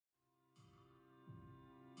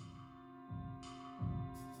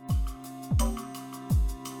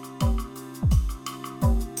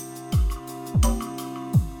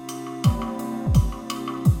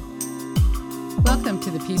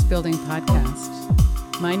Peace Building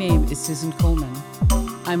Podcast. My name is Susan Coleman.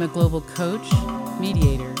 I'm a global coach,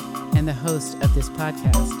 mediator, and the host of this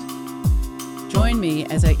podcast. Join me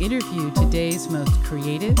as I interview today's most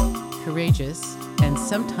creative, courageous, and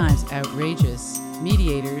sometimes outrageous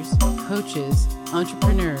mediators, coaches,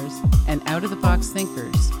 entrepreneurs, and out-of-the-box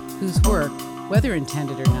thinkers whose work, whether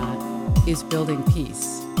intended or not, is building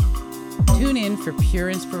peace. Tune in for pure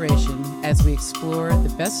inspiration as we explore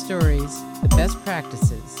the best stories, the best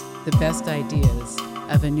practices, the best ideas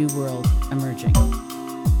of a new world emerging.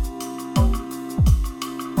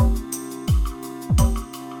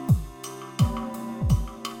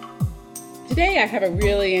 Today I have a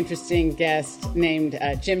really interesting guest named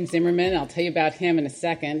James Zimmerman. I'll tell you about him in a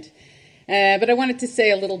second. But I wanted to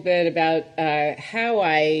say a little bit about how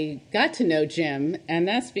I got to know Jim, and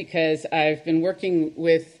that's because I've been working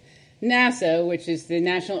with NASA, which is the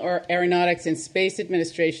National Aeronautics and Space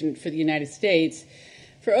Administration for the United States,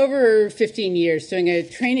 for over 15 years, doing a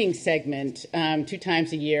training segment 2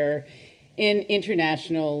 times a year in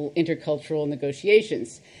international intercultural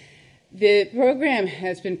negotiations. The program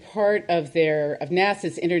has been part of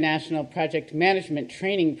NASA's International Project Management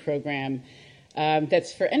Training Program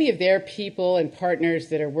that's for any of their people and partners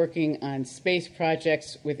that are working on space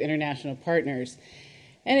projects with international partners.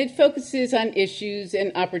 And it focuses on issues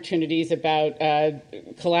and opportunities about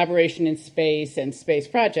collaboration in space and space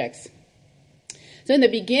projects. So in the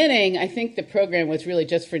beginning, I think the program was really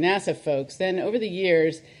just for NASA folks. Then over the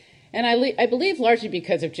years, and I believe largely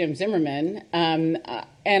because of Jim Zimmerman, and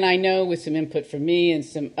I know with some input from me and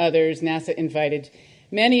some others, NASA invited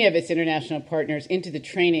many of its international partners into the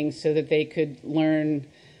training so that they could learn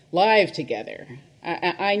live together.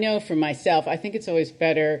 I know for myself, I think it's always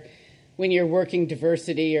better when you're working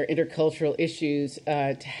diversity or intercultural issues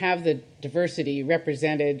to have the diversity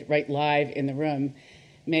represented right live in the room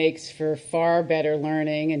makes for far better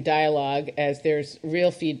learning and dialogue as there's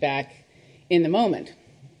real feedback in the moment.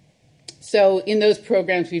 So in those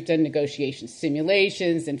programs, we've done negotiation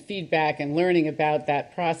simulations and feedback and learning about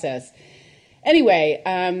that process. Anyway,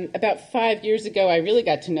 about 5 years ago, I really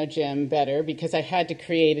got to know Jim better because I had to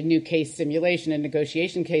create a new case simulation, a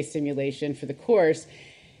negotiation case simulation for the course.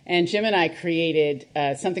 And Jim and I created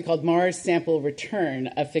something called Mars Sample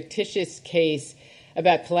Return, a fictitious case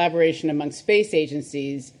about collaboration among space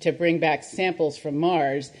agencies to bring back samples from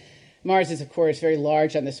Mars. Mars is, of course, very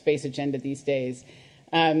large on the space agenda these days.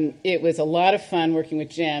 It was a lot of fun working with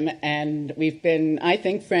Jim, and we've been, I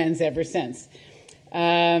think, friends ever since.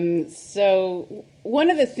 So one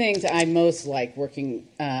of the things I most like working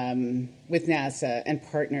with NASA and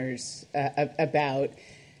partners about,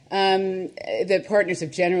 the partners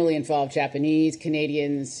have generally involved Japanese,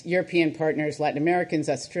 Canadians, European partners, Latin Americans,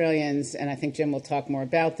 Australians, and I think Jim will talk more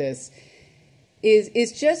about this,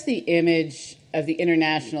 is just the image of the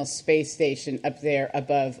International Space Station up there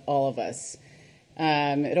above all of us.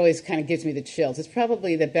 It always kind of gives me the chills. It's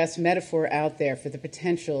probably the best metaphor out there for the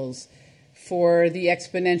potentials for the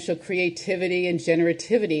exponential creativity and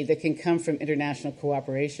generativity that can come from international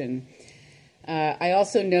cooperation. I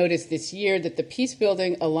also noticed this year that the Peace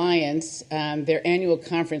Building Alliance, their annual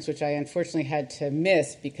conference, which I unfortunately had to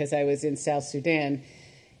miss because I was in South Sudan,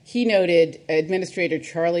 keynoted Administrator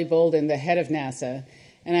Charlie Bolden, the head of NASA,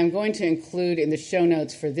 and I'm going to include in the show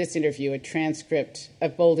notes for this interview a transcript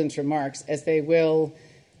of Bolden's remarks, as they will,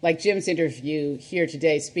 like Jim's interview here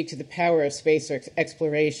today, speak to the power of space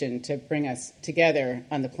exploration to bring us together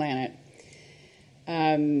on the planet.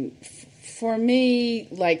 For me,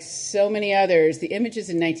 like so many others, the images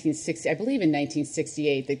in 1960, I believe in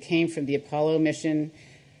 1968, that came from the Apollo mission,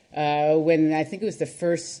 when I think it was the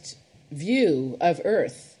first view of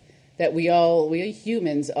Earth that we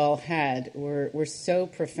humans all had, were so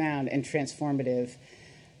profound and transformative.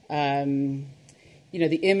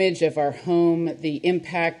 The image of our home, the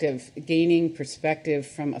impact of gaining perspective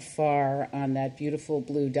from afar on that beautiful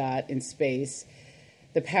blue dot in space,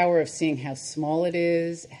 the power of seeing how small it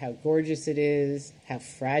is, how gorgeous it is, how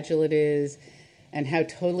fragile it is, and how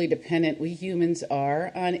totally dependent we humans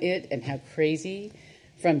are on it, and how crazy,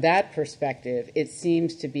 from that perspective, it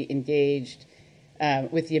seems to be engaged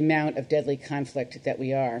with the amount of deadly conflict that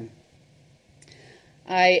we are.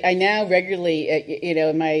 I now regularly,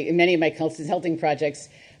 in many of my consulting projects,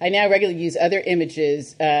 I now regularly use other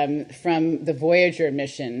images from the Voyager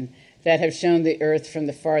mission that have shown the Earth from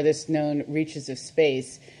the farthest known reaches of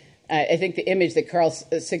space. I think the image that Carl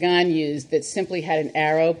Sagan used that simply had an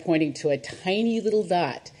arrow pointing to a tiny little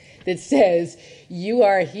dot that says, "You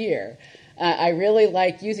are here." I really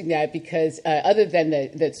like using that because other than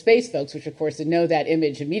the space folks, which of course know that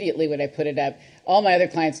image immediately when I put it up, all my other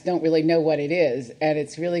clients don't really know what it is. And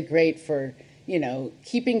it's really great for,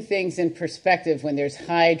 keeping things in perspective when there's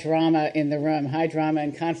high drama in the room, high drama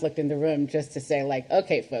and conflict in the room, just to say, like,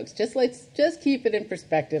 okay, folks, let's keep it in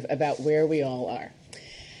perspective about where we all are.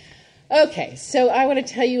 Okay, so I want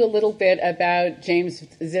to tell you a little bit about James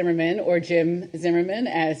Zimmerman, or Jim Zimmerman,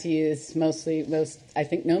 as he is most, I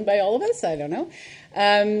think, known by all of us. I don't know.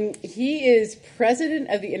 He is president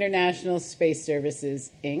of the International Space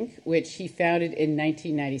Services, Inc., which he founded in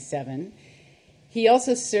 1997. He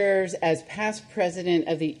also serves as past president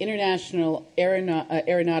of the International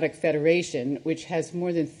Astronautical Federation, which has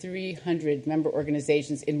more than 300 member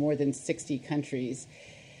organizations in more than 60 countries.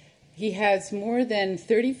 He has more than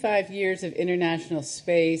 35 years of international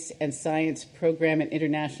space and science program and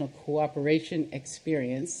international cooperation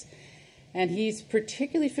experience, and he's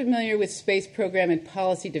particularly familiar with space program and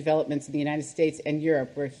policy developments in the United States and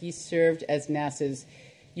Europe, where he served as NASA's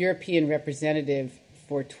European representative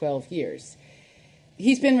for 12 years.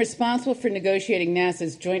 He's been responsible for negotiating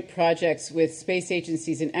NASA's joint projects with space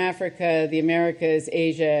agencies in Africa, the Americas,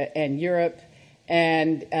 Asia, and Europe.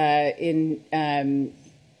 And in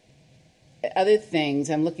other things,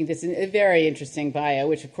 I'm looking, this is a very interesting bio,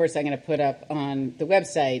 which of course I'm going to put up on the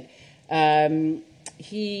website. I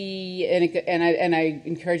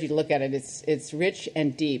encourage you to look at it. It's rich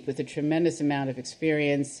and deep with a tremendous amount of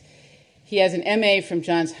experience. He has an MA from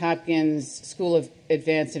Johns Hopkins School of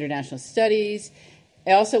Advanced International Studies.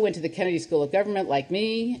 I also went to the Kennedy School of Government, like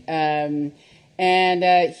me, and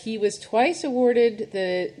he was twice awarded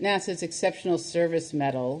the NASA's Exceptional Service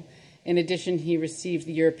Medal. In addition, he received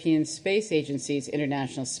the European Space Agency's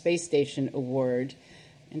International Space Station Award,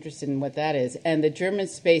 interested in what that is, and the German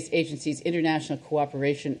Space Agency's International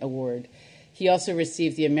Cooperation Award. He also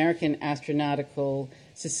received the American Astronautical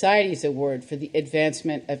Society's Award for the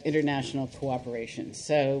Advancement of International Cooperation.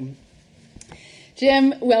 So,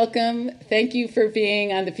 Jim, welcome. Thank you for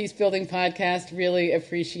being on the Peace Building Podcast. Really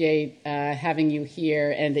appreciate having you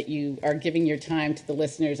here and that you are giving your time to the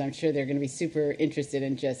listeners. I'm sure they're going to be super interested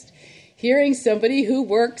in just hearing somebody who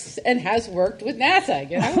works and has worked with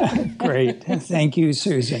NASA. Great. Thank you,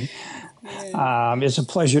 Susan. It's a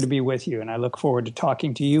pleasure to be with you, and I look forward to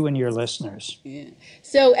talking to you and your listeners. Yeah.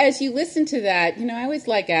 So as you listen to that, I always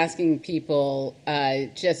like asking people,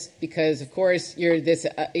 just because, of course, you're this,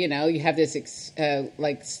 you have this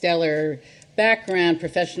stellar background,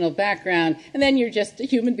 professional background, and then you're just a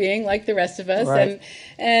human being like the rest of us. Right.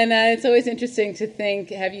 And it's always interesting to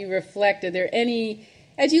think, have you reflected, are there any,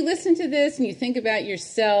 as you listen to this and you think about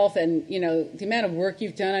yourself and, the amount of work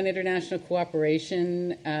you've done on international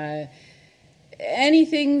cooperation,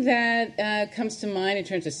 anything that comes to mind in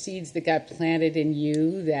terms of seeds that got planted in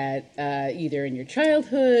you that either in your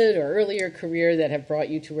childhood or earlier career that have brought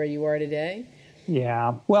you to where you are today?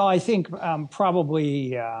 Yeah. Well, I think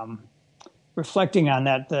probably reflecting on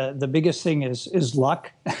that, the biggest thing is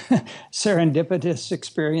luck, serendipitous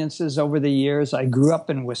experiences over the years. I grew up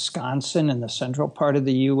in Wisconsin in the central part of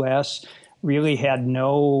the U.S., really had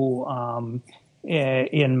no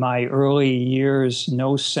in my early years,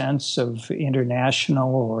 no sense of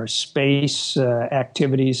international or space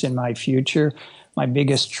activities in my future. My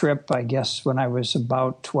biggest trip, I guess, when I was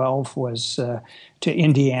about 12 was to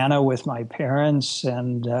Indiana with my parents.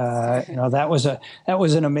 And, that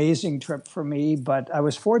was an amazing trip for me. But I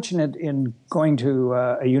was fortunate in going to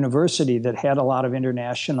a university that had a lot of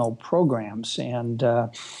international programs. And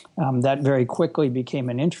that very quickly became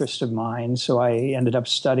an interest of mine. So I ended up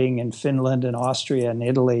studying in Finland and Austria and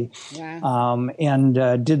Italy. Wow.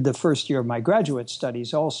 And did the first year of my graduate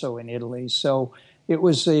studies also in Italy. So it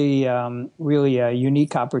was really a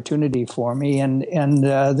unique opportunity for me. And then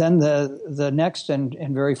the next and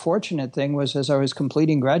very fortunate thing was, as I was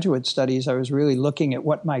completing graduate studies, I was really looking at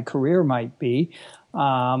what my career might be.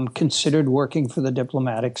 Considered working for the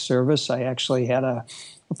diplomatic service. I actually had a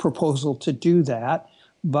proposal to do that.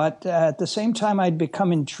 But at the same time, I'd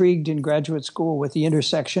become intrigued in graduate school with the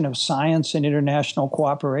intersection of science and international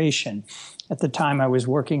cooperation. At the time, I was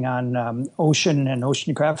working on ocean and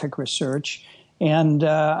oceanographic research. And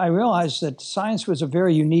I realized that science was a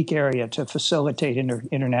very unique area to facilitate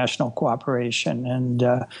international cooperation. And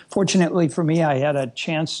fortunately for me, I had a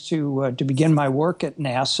chance to begin my work at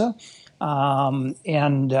NASA. I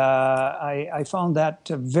found that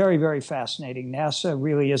very, very fascinating. NASA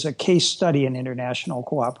really is a case study in international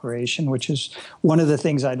cooperation, which is one of the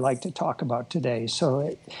things I'd like to talk about today.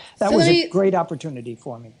 So that was a great opportunity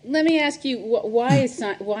for me. Let me ask you, why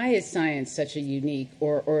is science such a unique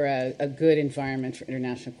or a good environment for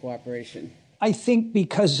international cooperation? I think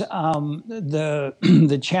because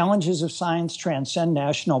the challenges of science transcend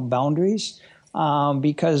national boundaries.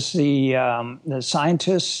 because the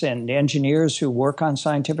scientists and engineers who work on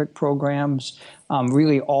scientific programs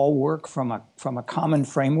really all work from a common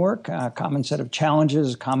framework, a common set of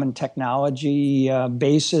challenges, common technology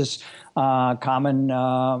basis, common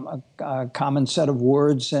set of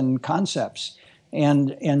words and concepts.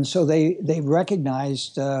 And so they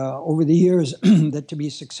recognized over the years that to be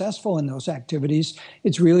successful in those activities,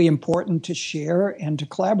 it's really important to share and to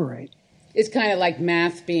collaborate. It's kind of like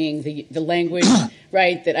math being the language,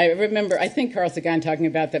 right? That I remember, I think Carl Sagan talking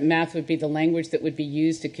about that math would be the language that would be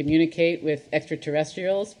used to communicate with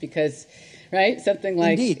extraterrestrials because, right? Something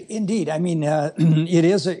like... Indeed. I mean, it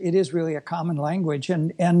is really a common language.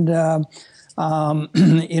 And in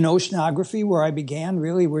oceanography, where I began,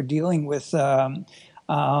 really we're dealing with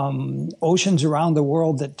oceans around the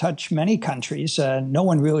world that touch many countries. No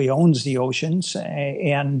one really owns the oceans,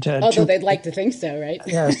 and although they'd like to think so, right?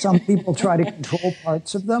 Yeah, some people try to control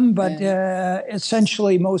parts of them, but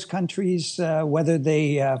essentially most countries, whether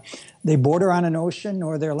they border on an ocean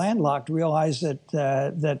or they're landlocked, realize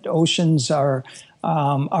that oceans are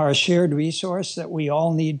a shared resource that we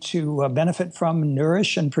all need to benefit from,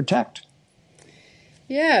 nourish, and protect.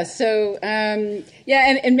 Yeah, so, and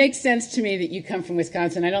it makes sense to me that you come from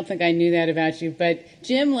Wisconsin. I don't think I knew that about you, but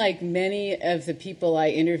Jim, like many of the people I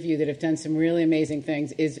interview that have done some really amazing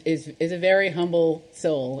things, is a very humble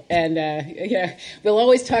soul. And, we'll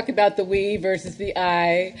always talk about the we versus the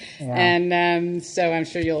I, and so I'm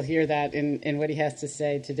sure you'll hear that in what he has to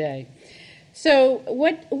say today. So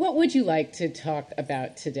what would you like to talk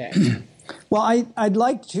about today? Well, I'd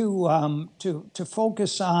like to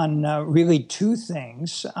focus on really two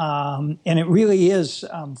things, and it really is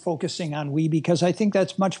focusing on we, because I think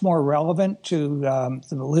that's much more relevant to the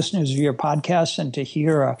listeners of your podcast and to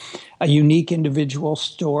hear a unique individual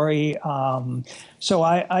story. So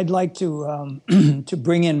I'd like to to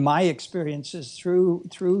bring in my experiences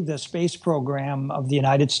through the space program of the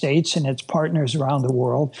United States and its partners around the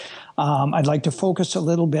world. I'd like to focus a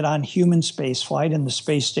little bit on human spaceflight and the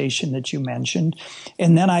space station that you mentioned.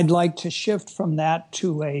 And then I'd like to shift from that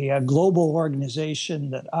to a global organization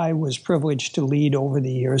that I was privileged to lead over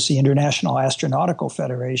the years, the International Astronautical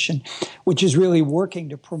Federation, which is really working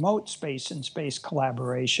to promote space and space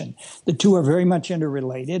collaboration. The two are very much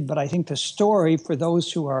interrelated, but I think the story for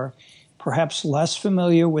those who are perhaps less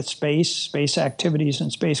familiar with space activities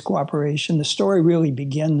and space cooperation, the story really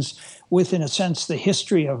begins with, in a sense, the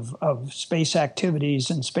history of space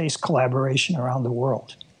activities and space collaboration around the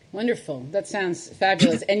world. Wonderful. That sounds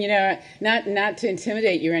fabulous. And, not to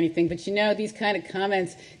intimidate you or anything, but, these kind of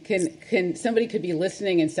comments can somebody could be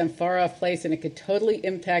listening in some far off place and it could totally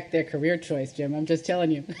impact their career choice, Jim. I'm just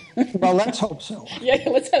telling you. Well, let's hope so. Yeah,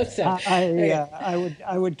 let's hope so.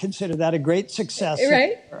 I would consider that a great success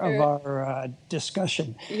of our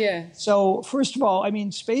discussion. Yeah. So first of all, I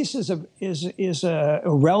mean, space is a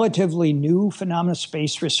relatively new phenomenon.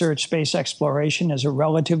 Space research, space exploration is a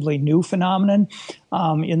relatively new phenomenon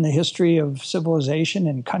in the history of civilization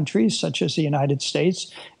in countries such as the United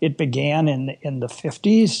States. It began in the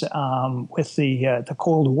 50s with the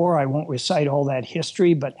Cold War. I won't recite all that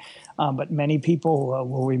history, but many people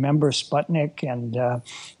will remember Sputnik and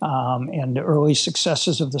early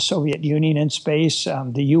successes of the Soviet Union in space.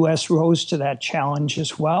 The U.S. rose to that challenge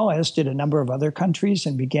as well, as did a number of other countries,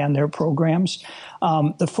 and began their programs.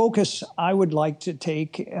 The focus I would like to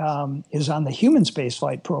take is on the human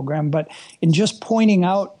spaceflight program, but in just pointing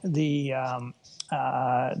out the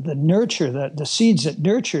seeds that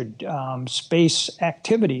nurtured space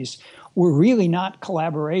activities were really not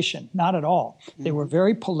collaboration, not at all. They were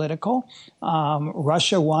very political.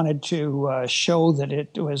 Russia wanted to show that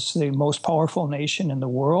it was the most powerful nation in the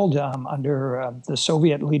world under the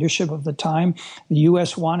Soviet leadership of the time. The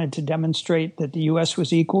U.S. wanted to demonstrate that the U.S.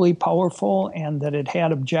 was equally powerful and that it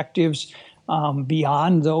had objectives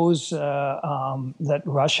beyond those that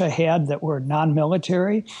Russia had that were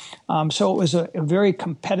non-military. So it was a very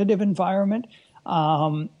competitive environment.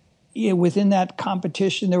 Within that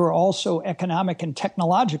competition, there were also economic and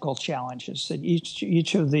technological challenges that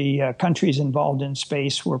each of the countries involved in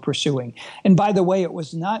space were pursuing. And by the way, it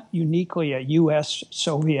was not uniquely a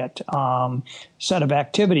U.S.-Soviet set of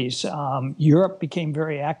activities. Europe became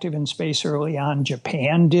very active in space early on.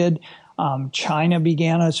 Japan did. China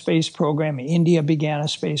began a space program. India began a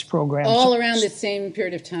space program. All around the same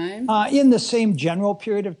period of time? In the same general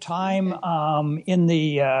period of time, in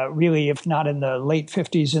the really, if not in the late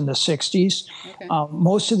 50s, in the 60s. Okay.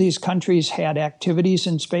 Most of these countries had activities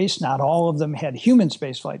in space. Not all of them had human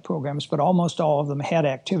spaceflight programs, but almost all of them had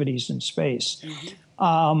activities in space. Mm-hmm.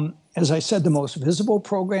 As I said, the most visible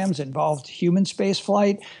programs involved human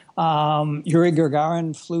spaceflight. Yuri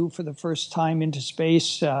Gagarin flew for the first time into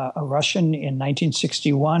space, a Russian, in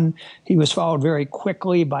 1961. He was followed very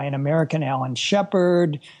quickly by an American, Alan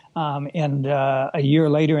Shepard, and a year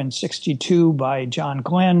later in 62 by John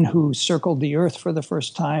Glenn, who circled the Earth for the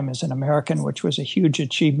first time as an American, which was a huge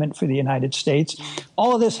achievement for the United States.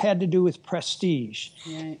 All of this had to do with prestige.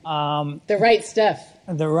 Right. The right stuff.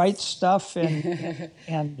 The right stuff, and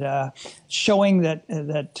showing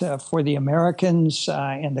that for the Americans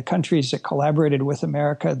and the countries that collaborated with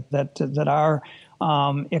America, that our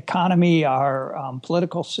economy, our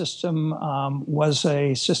political system was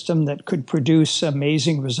a system that could produce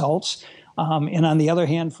amazing results. And on the other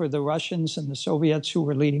hand, for the Russians and the Soviets who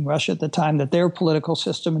were leading Russia at the time, that their political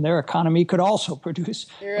system and their economy could also produce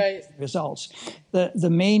results. The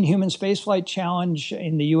main human spaceflight challenge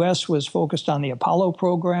in the U.S. was focused on the Apollo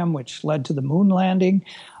program, which led to the moon landing.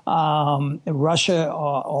 Russia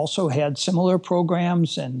also had similar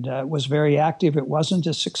programs and was very active. It wasn't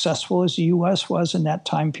as successful as the U.S. was in that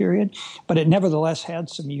time period, but it nevertheless had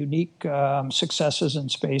some unique successes in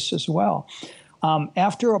space as well.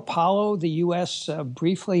 After Apollo, the U.S.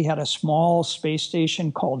 Briefly had a small space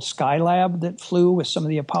station called Skylab that flew with some of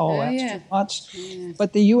the Apollo astronauts. Yeah.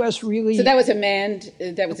 But the U.S. really... So that was a manned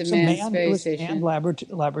space station. It was a manned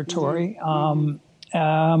laboratory.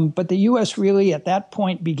 But the U.S. really, at that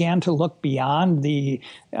point, began to look beyond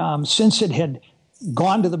since it had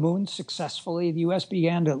gone to the moon successfully, the U.S.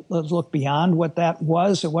 began to look beyond what that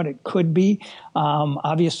was and what it could be.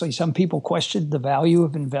 Obviously, some people questioned the value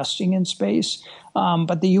of investing in space,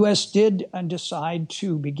 but the U.S. did decide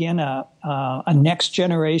to begin a next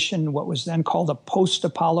generation, what was then called a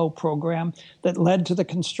post-Apollo program, that led to the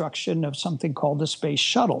construction of something called the Space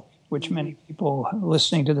Shuttle, which many people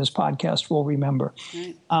listening to this podcast will remember.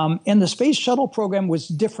 Right. And the Space Shuttle program was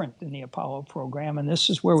different than the Apollo program, and this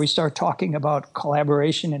is where we start talking about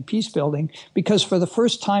collaboration and peace building, because for the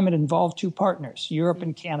first time it involved two partners, Europe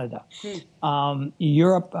and Canada.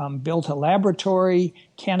 Europe built a laboratory,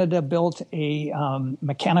 Canada built a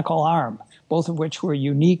mechanical arm, both of which were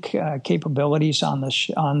unique capabilities on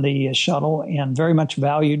the shuttle and very much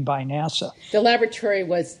valued by NASA. The laboratory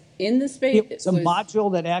was in the space? It was a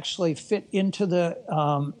module that actually fit into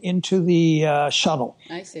the shuttle.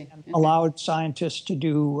 I see. And allowed scientists to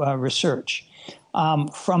do research.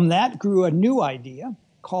 From that grew a new idea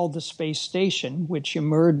called the space station, which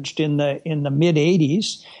emerged in the mid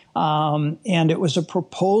 80s, and it was a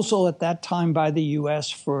proposal at that time by the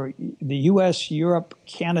U.S. for the U.S., Europe,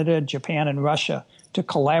 Canada, Japan, and Russia to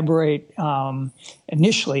collaborate.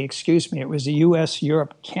 Initially, it was the U.S.,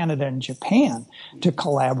 Europe, Canada, and Japan to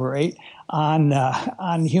collaborate on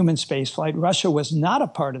human spaceflight. Russia was not a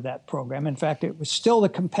part of that program. In fact, it was still the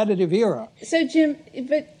competitive era. So, Jim,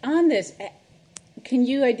 but on this, can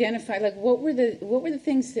you identify, like, what were the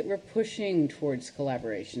things that were pushing towards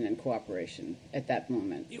collaboration and cooperation at that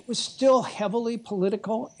moment? It was still heavily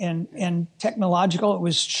political and technological. It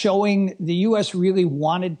was showing the U.S. really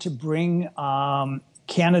wanted to bring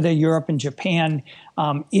Canada, Europe, and Japan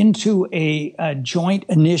into a joint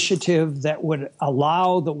initiative that would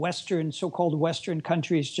allow the so-called Western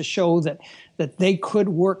countries to show that they could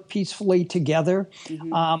work peacefully together.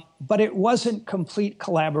 But it wasn't complete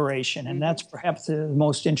collaboration, and that's perhaps the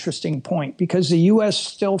most interesting point, because the U.S.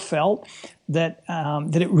 still felt that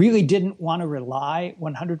it really didn't want to rely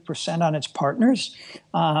 100% on its partners.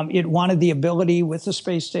 It wanted the ability with the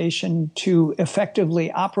space station to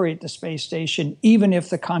effectively operate the space station, even if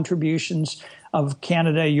the contributions of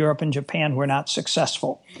Canada, Europe, and Japan were not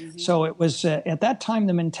successful. So it was, at that time,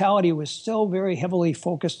 the mentality was still very heavily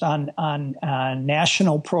focused on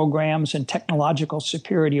national programs and technological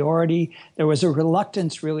superiority. There was a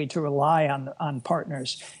reluctance really to rely on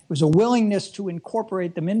partners. It was a willingness to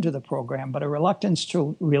incorporate them into the program, but a reluctance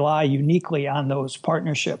to rely uniquely on those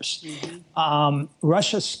partnerships.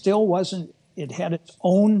 Russia still wasn't. It had its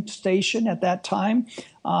own station at that time,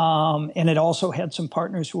 and it also had some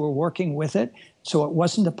partners who were working with it, so it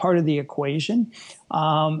wasn't a part of the equation.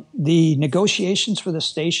 The negotiations for the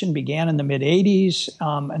station began in the mid-'80s.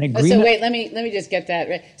 An agreement. So wait, let me just get that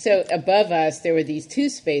right. So above us, there were these two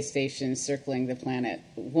space stations circling the planet.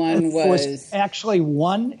 One was actually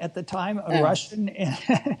one at the time, a Russian,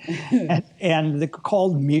 and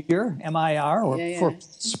called Mir, M-I-R, or for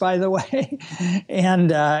peace, by the way. And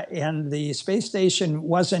the space station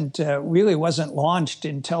wasn't launched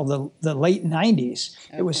until the late 90s.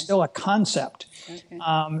 Okay. It was still a concept. Okay.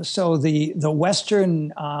 So the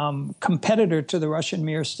Western competitor to the Russian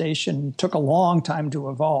Mir station took a long time to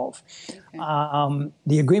evolve. Okay.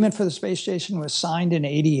 The agreement for the space station was signed in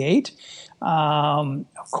 '88.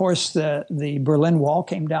 Of course, the Berlin Wall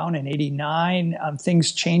came down in '89.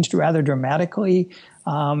 Things changed rather dramatically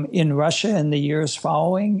in Russia in the years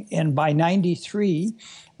following. And by '93,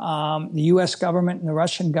 the U.S. government and the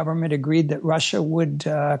Russian government agreed that Russia would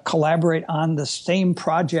collaborate on the same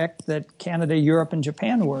project that Canada, Europe, and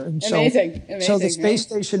Japan were. And Amazing. So the space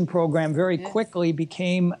station program very quickly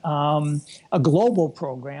became a global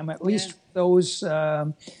program, at least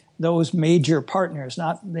those major partners,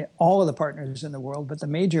 not all of the partners in the world, but the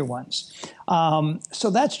major ones. So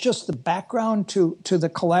that's just the background to the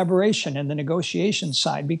collaboration and the negotiation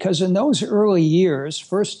side, because in those early years,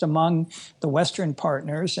 first among the Western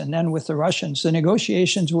partners and then with the Russians, the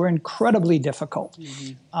negotiations were incredibly difficult.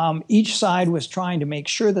 Each side was trying to make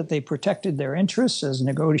sure that they protected their interests, as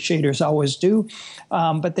negotiators always do,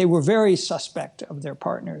 but they were very suspect of their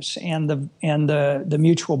partners and the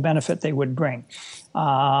mutual benefit they would bring.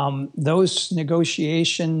 Those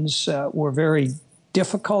negotiations were very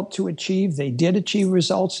difficult to achieve. They did achieve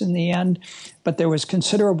results in the end, but there was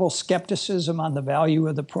considerable skepticism on the value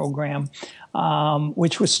of the program,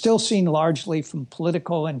 which was still seen largely from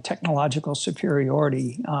political and technological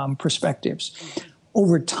superiority perspectives.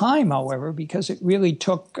 Over time, however, because it really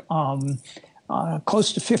took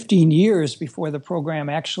close to 15 years before the program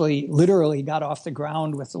actually literally got off the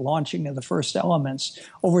ground with the launching of the first elements.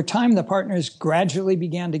 Over time, the partners gradually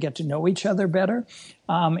began to get to know each other better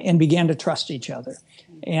and began to trust each other.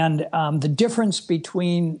 And the difference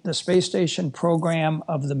between the space station program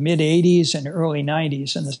of the mid-'80s and early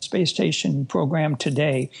 '90s and the space station program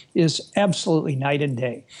today is absolutely night and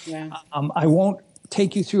day. I won't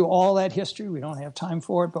take you through all that history. We don't have time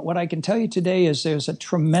for it. But what I can tell you today is there's a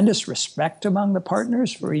tremendous respect among the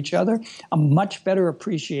partners for each other, a much better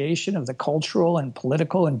appreciation of the cultural and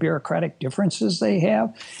political and bureaucratic differences they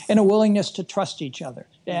have, and a willingness to trust each other,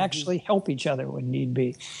 to actually help each other when need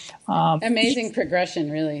be. Amazing progression,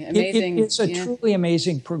 really. Amazing. It's a truly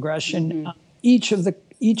amazing progression. Each of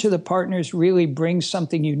the partners really brings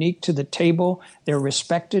something unique to the table. They're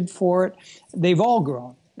respected for it. They've all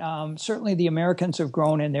grown. Certainly the Americans have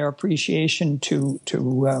grown in their appreciation to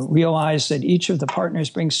realize that each of the partners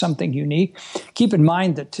brings something unique. Keep in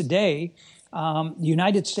mind that today, the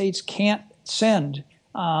United States can't send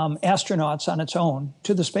astronauts on its own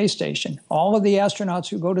to the space station. All of the astronauts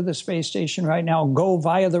who go to the space station right now go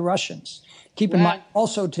via the Russians. Keep in mind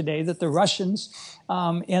also today that the Russians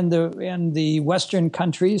and the Western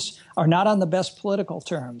countries are not on the best political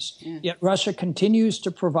terms. Yet Russia continues to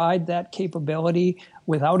provide that capability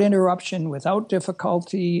without interruption, without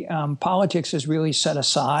difficulty. Politics is really set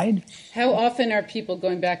aside. How often are people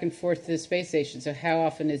going back and forth to the space station? So how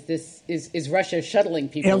often is Russia shuttling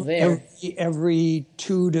people there? Every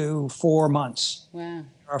 2 to 4 months. Wow.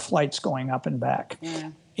 There are flights going up and back.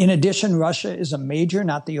 Wow. In addition, Russia is a major,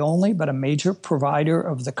 not the only, but a major provider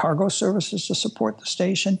of the cargo services to support the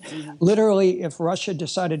station. Literally, if Russia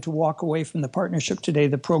decided to walk away from the partnership today,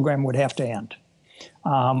 the program would have to end.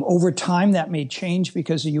 Over time, that may change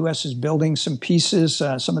because the U.S. is building some pieces.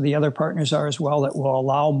 Some of the other partners are as well that will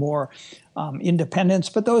allow more independence.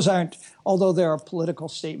 But those aren't, although there are political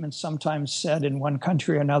statements sometimes said in one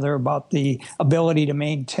country or another about the ability to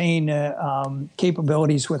maintain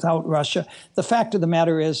capabilities without Russia. The fact of the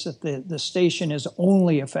matter is that the station is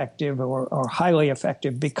only effective or highly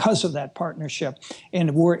effective because of that partnership.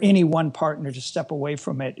 And were any one partner to step away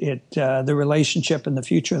from it, the relationship and the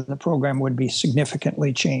future of the program would be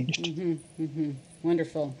significantly changed.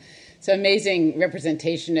 Wonderful. So amazing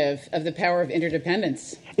representation of the power of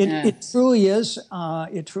interdependence. It truly is.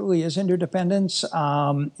 It truly is interdependence.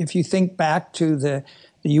 If you think back to the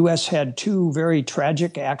U.S. had 2 very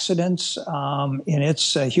tragic accidents in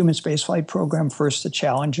its human spaceflight program. First, the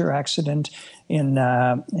Challenger accident in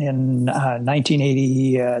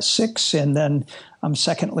 1986, and then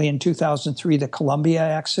secondly, in 2003, the Columbia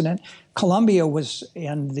accident. Columbia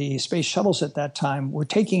and the space shuttles at that time were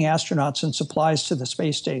taking astronauts and supplies to the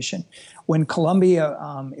space station. When Columbia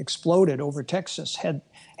exploded over Texas, had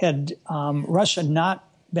Russia not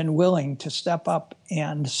been willing to step up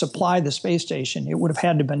and supply the space station, it would have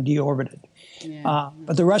had to been deorbited.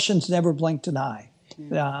 But the Russians never blinked an eye.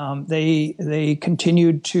 They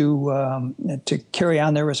continued to carry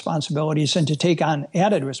on their responsibilities and to take on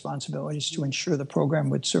added responsibilities to ensure the program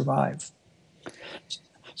would survive.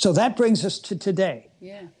 So that brings us to today.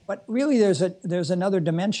 Yeah. But really, there's another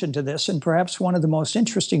dimension to this, and perhaps one of the most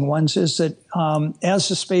interesting ones is that as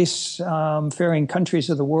the space-faring countries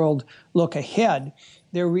of the world look ahead,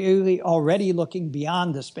 they're really already looking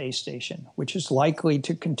beyond the space station, which is likely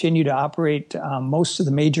to continue to operate. Most of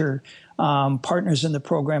the major partners in the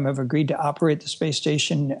program have agreed to operate the space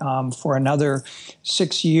station for another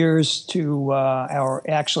 6 years or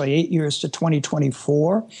actually 8 years to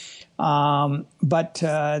 2024. But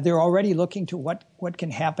they're already looking to what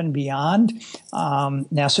can happen beyond.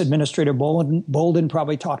 NASA Administrator Bolden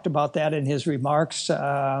probably talked about that in his remarks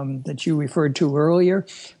that you referred to earlier.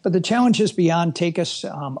 But the challenges beyond take us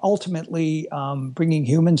ultimately bringing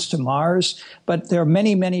humans to Mars. But there are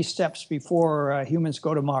many, many steps before humans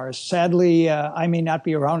go to Mars. Sadly, I may not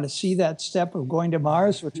be around to see that step of going to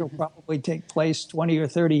Mars, which will probably take place 20 or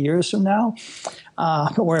 30 years from now.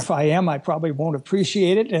 Or if I am, I probably won't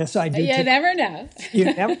appreciate it as I do. You never know. You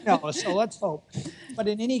never know. So let's hope. But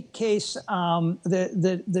in any case,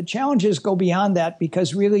 the challenges go beyond that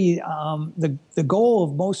because really the goal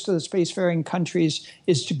of most of the spacefaring countries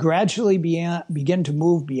is to gradually begin to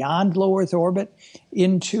move beyond low Earth orbit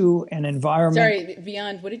into an environment. Sorry,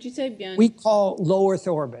 beyond, what did you say? Beyond? We call low Earth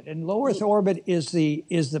orbit. And low Earth orbit is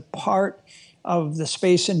the part of the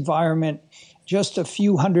space environment just a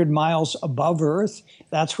few hundred miles above Earth.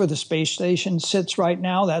 That's where the space station sits right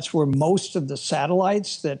now. That's where most of the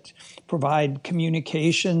satellites that provide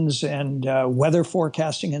communications and weather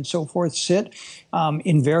forecasting and so forth sit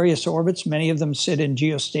in various orbits. Many of them sit in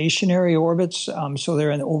geostationary orbits, so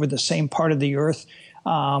they're over the same part of the Earth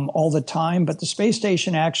all the time. But the space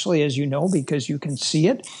station actually, as you know, because you can see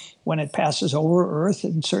it when it passes over Earth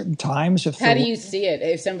in certain times. How do you see it?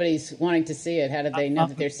 If somebody's wanting to see it, how do they know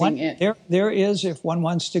that they're seeing it? There is, if one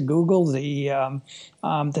wants to Google the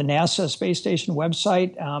NASA space station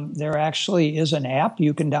website, there actually is an app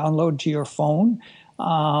you can download to your phone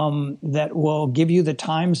that will give you the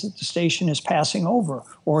times that the station is passing over,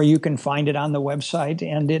 or you can find it on the website,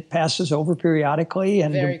 and it passes over periodically.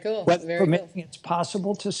 And very cool. Weather permitting, it's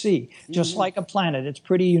possible to see, just like a planet. It's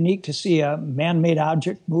pretty unique to see a man-made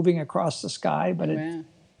object moving across the sky, but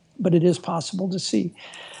it is possible to see.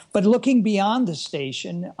 But looking beyond the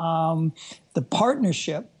station, the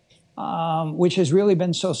partnership, which has really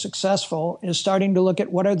been so successful, is starting to look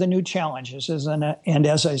at what are the new challenges. And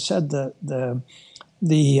as I said, the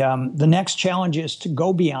next challenge is to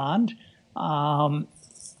go beyond.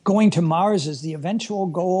 Going to Mars is the eventual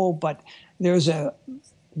goal, but there's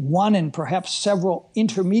one and perhaps several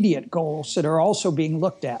intermediate goals that are also being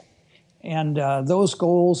looked at. And those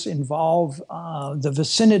goals involve the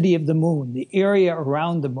vicinity of the moon, the area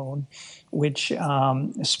around the moon, which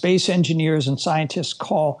space engineers and scientists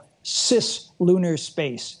call cis-lunar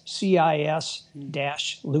space, CIS-lunar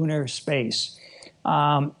space.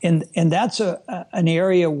 And that's an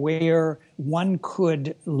area where one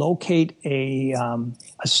could locate a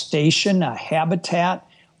station, a habitat.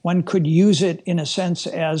 One could use it in a sense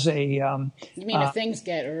as a... you mean if things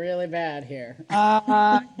get really bad here?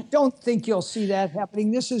 I don't think you'll see that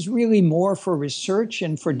happening. This is really more for research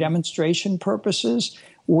and for demonstration purposes,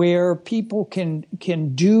 where people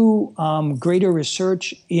can do greater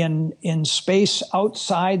research in space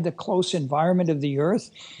outside the close environment of the Earth,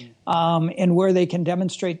 and where they can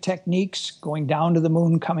demonstrate techniques going down to the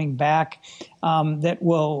moon, coming back, that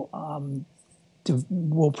will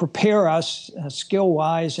prepare us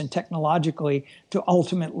skill-wise and technologically to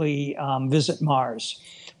ultimately visit Mars.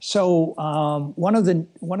 So one of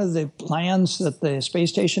the plans that the space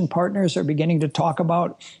station partners are beginning to talk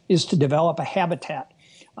about is to develop a habitat.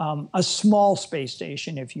 A small space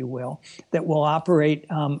station, if you will, that will operate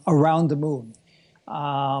around the moon.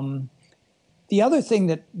 The other thing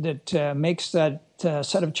that makes that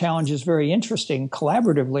set of challenges very interesting,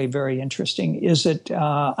 collaboratively very interesting, is that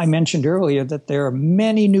I mentioned earlier that there are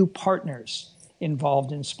many new partners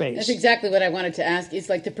involved in space. That's exactly what I wanted to ask. It's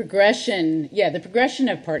like the progression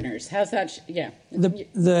of partners. How's that?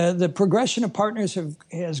 The progression of partners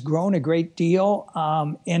has grown a great deal,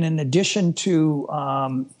 and in addition to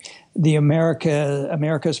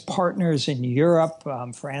America's partners in Europe,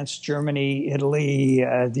 France, Germany, Italy,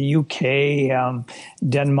 the UK,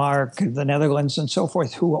 Denmark, the Netherlands, and so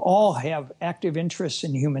forth, who all have active interests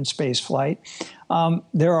in human space flight.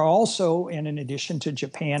 There are also, and in addition to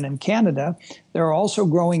Japan and Canada, there are also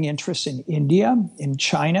growing interests in India, in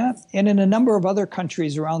China, and in a number of other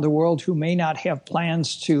countries around the world who may not have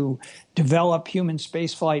plans to develop human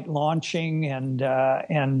spaceflight launching and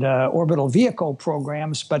orbital vehicle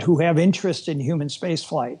programs, but who have interest in human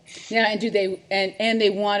spaceflight. Yeah, and do they and they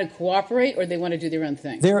want to cooperate, or they want to do their own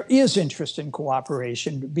thing? There is interest in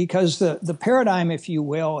cooperation because the paradigm, if you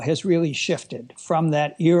will, has really shifted from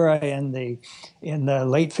that era in the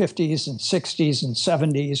late 50s and 60s and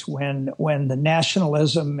 70s when the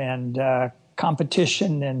nationalism and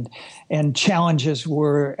competition and challenges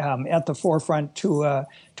were at the forefront to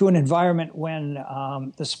an environment when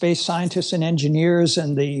the space scientists and engineers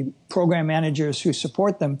and the program managers who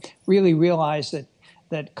support them really realized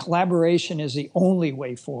that collaboration is the only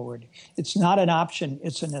way forward. It's not an option,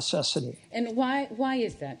 it's a necessity. And why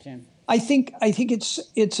is that, Jim? I think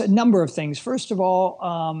it's a number of things. First of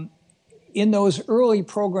all, in those early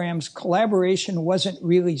programs, collaboration wasn't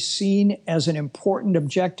really seen as an important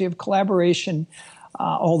objective. Collaboration,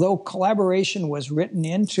 although collaboration was written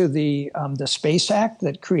into the Space Act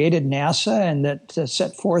that created NASA and that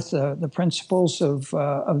set forth the principles of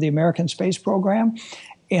the American space program,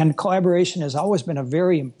 and collaboration has always been a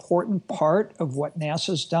very important part of what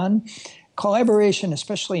NASA's done. Collaboration,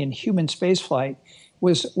 especially in human spaceflight,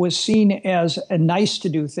 was seen as a nice to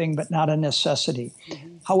do thing, but not a necessity. Mm-hmm.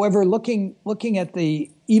 However, looking at the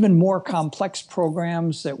even more complex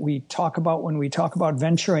programs that we talk about when we talk about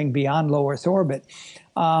venturing beyond low Earth orbit,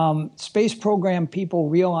 space program people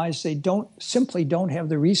realize they simply don't have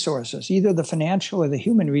the resources, either the financial or the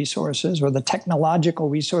human resources or the technological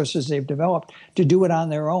resources they've developed to do it on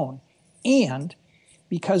their own. And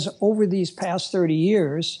because over these past 30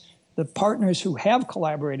 years, the partners who have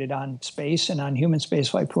collaborated on space and on human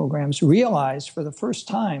spaceflight programs realized for the first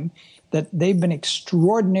time that they've been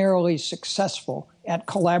extraordinarily successful at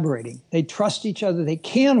collaborating. They trust each other, they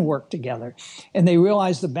can work together, and they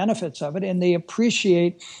realize the benefits of it, and they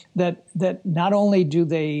appreciate that not only do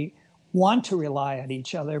they want to rely on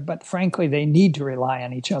each other, but frankly, they need to rely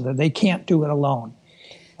on each other. They can't do it alone.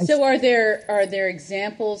 So are there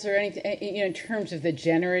examples or anything, in terms of the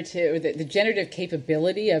generative or the generative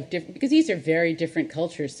capability of different, because these are very different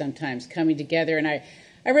cultures sometimes coming together. And I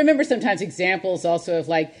remember sometimes examples also of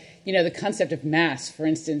the concept of mass, for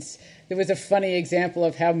instance. There was a funny example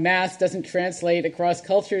of how mass doesn't translate across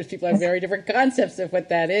cultures. People have very different concepts of what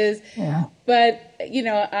that is. Yeah. But,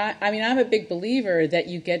 I'm a big believer that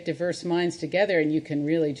you get diverse minds together and you can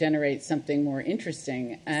really generate something more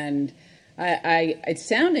interesting. And it's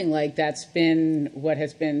sounding like that's been what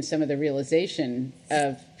has been some of the realization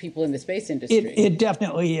of people in the space industry. It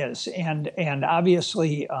definitely is. And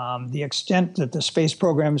obviously, the extent that the space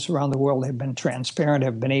programs around the world have been transparent,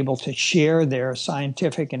 have been able to share their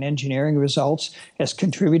scientific and engineering results has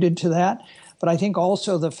contributed to that. But I think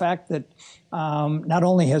also the fact that not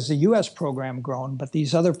only has the U.S. program grown, but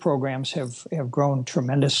these other programs have grown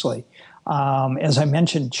tremendously. As I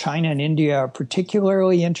mentioned, China and India are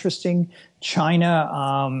particularly interesting.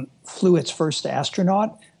 China flew its first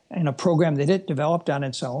astronaut in a program that it developed on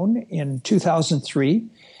its own in 2003.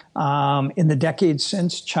 In the decades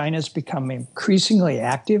since, China's become increasingly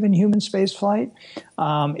active in human spaceflight.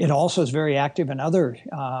 It also is very active in other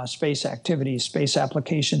space activities, space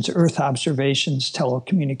applications, Earth observations,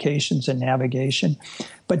 telecommunications, and navigation.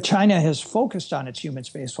 But China has focused on its human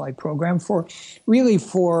spaceflight program for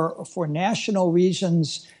national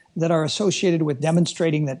reasons that are associated with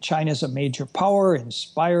demonstrating that China is a major power,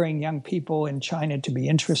 inspiring young people in China to be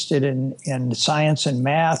interested in science and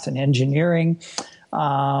math and engineering.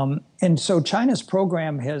 And so China's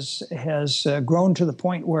program has grown to the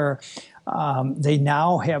point where they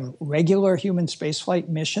now have regular human spaceflight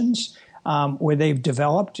missions where they've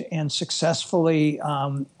developed and successfully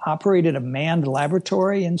operated a manned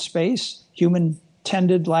laboratory in space,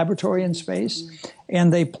 human-tended laboratory in space,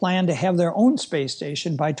 and they plan to have their own space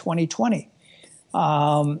station by 2020.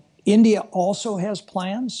 India also has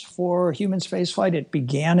plans for human spaceflight. It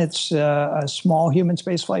began its a small human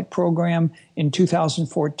spaceflight program in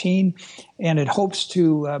 2014, and it hopes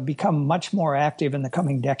to become much more active in the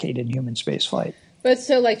coming decade in human spaceflight. But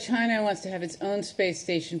so China wants to have its own space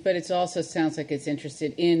station, but it also sounds like it's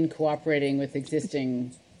interested in cooperating with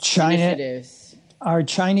existing initiatives. Our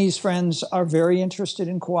Chinese friends are very interested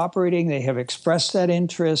in cooperating. They have expressed that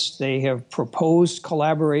interest. They have proposed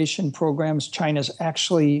collaboration programs. China's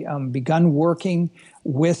actually begun working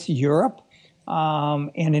with Europe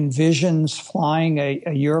and envisions flying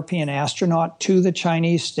a European astronaut to the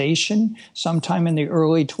Chinese station sometime in the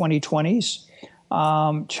early 2020s.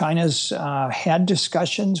 China's had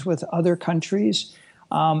discussions with other countries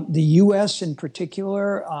The U.S. in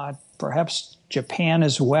particular, perhaps Japan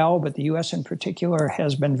as well, but the U.S. in particular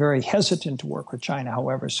has been very hesitant to work with China,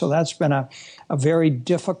 however. So that's been a very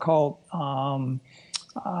difficult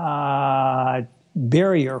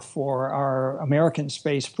barrier for our American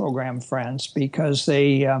space program friends, because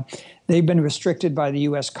they've been restricted by the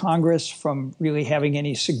U.S. Congress from really having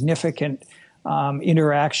any significant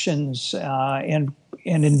interactions and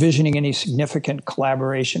envisioning any significant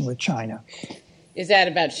collaboration with China. Is that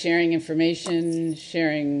about sharing information,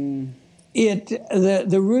 sharing?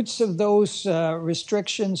 The roots of those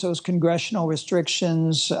restrictions, those congressional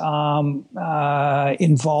restrictions, involve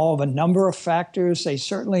a number of factors. They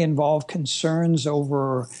certainly involve concerns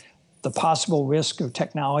over the possible risk of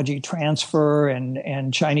technology transfer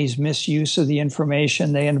and Chinese misuse of the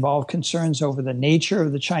information. They involve concerns over the nature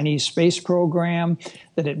of the Chinese space program,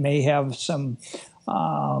 that it may have some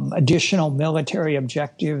additional military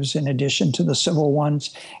objectives in addition to the civil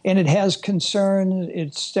ones. And it has concern,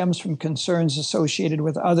 it stems from concerns associated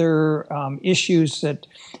with other issues that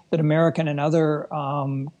American and other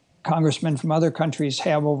congressmen from other countries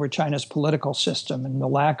have over China's political system and the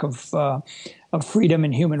lack of freedom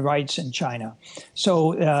and human rights in China.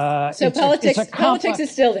 So politics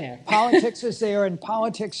is still there. Politics is there, and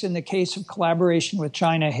politics in the case of collaboration with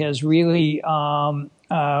China has really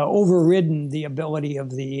overridden the ability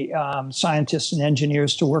of the scientists and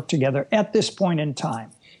engineers to work together at this point in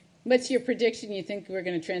time. What's your prediction? You think we're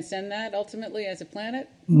going to transcend that ultimately as a planet?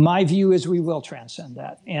 My view is we will transcend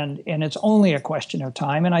that, and it's only a question of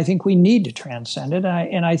time, and I think we need to transcend it.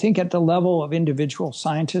 And I think at the level of individual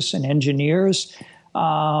scientists and engineers,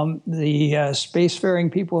 the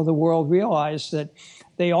spacefaring people of the world realize that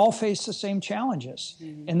they all face the same challenges.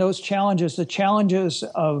 Mm-hmm. And those challenges, the challenges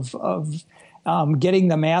of getting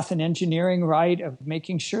the math and engineering right, of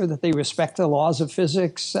making sure that they respect the laws of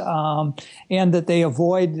physics, and that they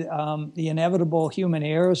avoid the inevitable human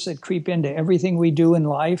errors that creep into everything we do in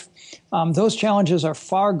life. Those challenges are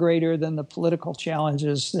far greater than the political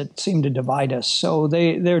challenges that seem to divide us. So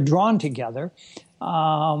they're drawn together.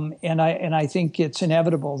 And I think it's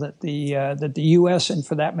inevitable that the U.S. and,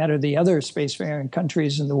 for that matter, the other spacefaring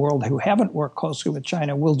countries in the world who haven't worked closely with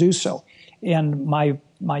China will do so. And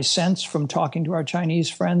my sense from talking to our Chinese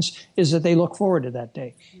friends is that they look forward to that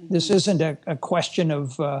day. This isn't a question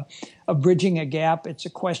of bridging a gap. It's a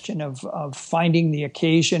question of finding the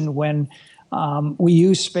occasion when we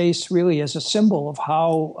use space really as a symbol of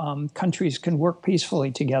how countries can work peacefully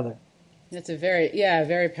together. That's a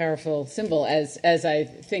very powerful symbol, as I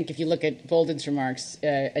think, if you look at Bolden's remarks,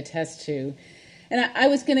 attest to. And I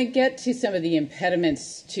was going to get to some of the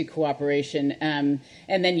impediments to cooperation, and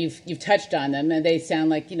then you've touched on them, and they sound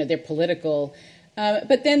like they're political.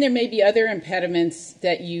 But then there may be other impediments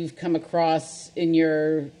that you've come across in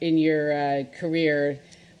your career,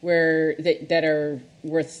 that are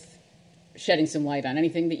worth shedding some light on.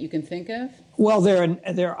 Anything that you can think of? Well,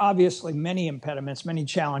 there are obviously many impediments, many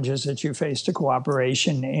challenges that you face to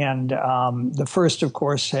cooperation. And the first, of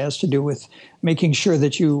course, has to do with making sure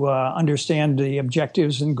that you understand the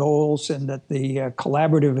objectives and goals, and that the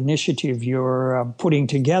collaborative initiative you're putting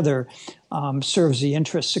together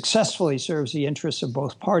successfully serves the interests of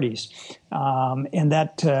both parties. And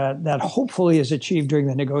that hopefully is achieved during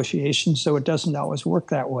the negotiations, though it doesn't always work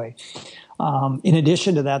that way. In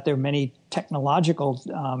addition to that, there are many technological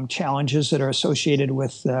challenges that are associated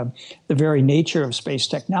with the very nature of space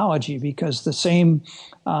technology, because the same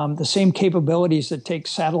capabilities that take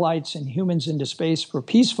satellites and humans into space for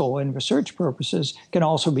peaceful and research purposes can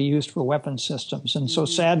also be used for weapons systems. And so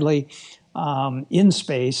sadly, in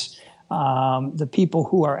space, the people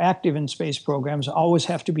who are active in space programs always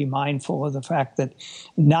have to be mindful of the fact that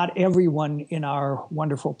not everyone in our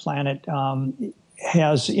wonderful planet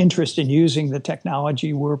has interest in using the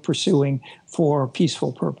technology we're pursuing for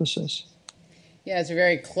peaceful purposes. Yeah, it's a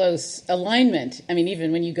very close alignment. I mean,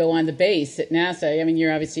 even when you go on the base at NASA, I mean,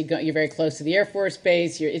 you're obviously you're very close to the Air Force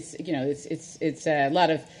Base. It's a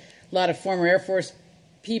lot of former Air Force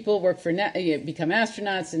people work for become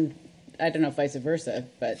astronauts, and I don't know if vice versa,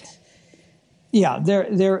 but. Yeah,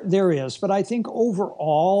 there is, but I think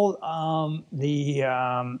overall,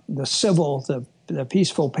 the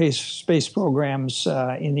peaceful space programs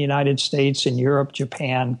in the United States, in Europe,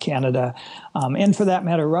 Japan, Canada, and for that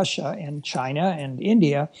matter, Russia and China and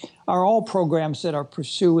India, are all programs that are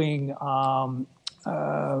pursuing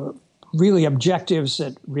really objectives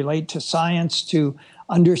that relate to science, to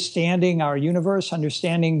understanding our universe,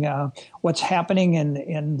 understanding what's happening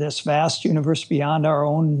in this vast universe beyond our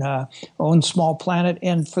own small planet,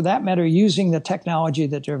 and for that matter, using the technology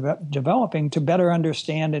that they're developing to better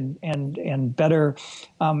understand and better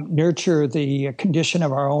nurture the condition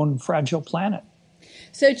of our own fragile planet.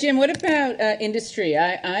 So, Jim, what about industry?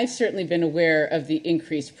 I've certainly been aware of the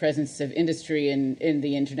increased presence of industry in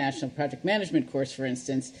the International Project Management course, for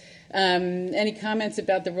instance. Any comments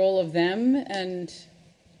about the role of them? And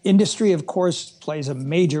industry, of course, plays a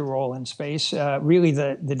major role in space. Really,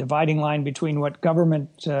 the dividing line between what government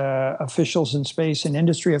officials in space and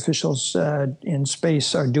industry officials in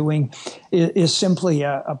space are doing is simply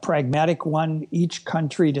a pragmatic one. Each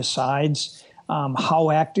country decides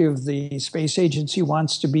how active the space agency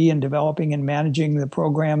wants to be in developing and managing the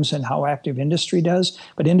programs and how active industry does.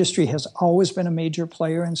 But industry has always been a major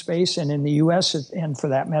player in space, and in the U.S. and for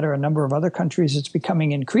that matter, a number of other countries, it's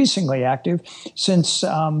becoming increasingly active since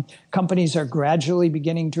companies are gradually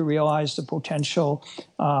beginning to realize the potential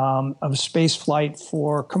of space flight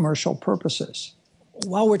for commercial purposes.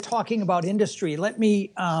 While we're talking about industry, let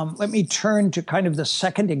me turn to kind of the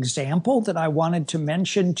second example that I wanted to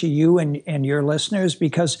mention to you and your listeners,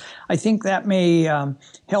 because I think that may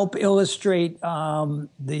help illustrate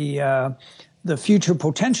the future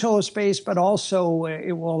potential of space, but also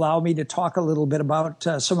it will allow me to talk a little bit about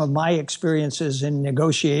some of my experiences in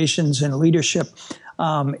negotiations and leadership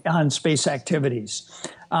on space activities.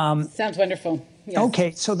 Sounds wonderful. Yes. Okay,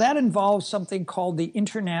 so that involves something called the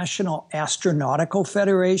International Astronautical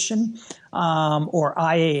Federation, or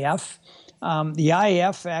IAF. The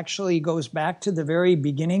IAF actually goes back to the very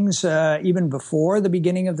beginnings, even before the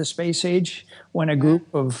beginning of the space age, when a group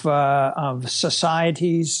of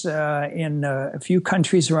societies in a few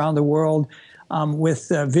countries around the world with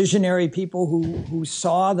visionary people who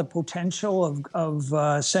saw the potential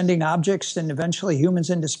of sending objects and eventually humans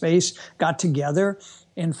into space, got together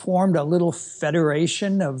and formed a little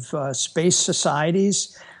federation of space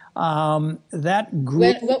societies. That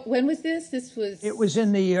group. When was this? It was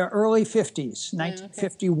in the early 50s,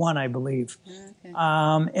 1951, I believe. Okay.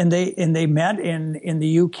 And they met in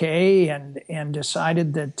the UK and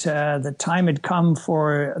decided that the time had come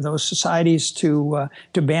for those societies to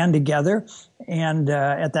band together and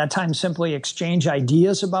at that time simply exchange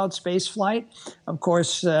ideas about space flight. Of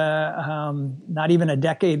course, not even a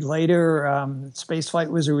decade later, space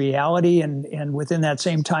flight was a reality, and within that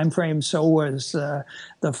same time frame, so was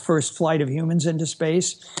the first flight of humans into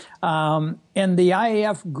space. And the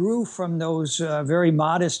IAF grew from those very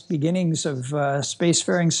modest beginnings of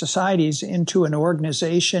spacefaring societies into an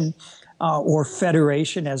organization or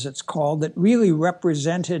federation, as it's called, that really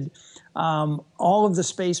represented all of the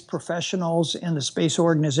space professionals and the space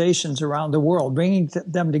organizations around the world, bringing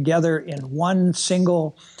them together in one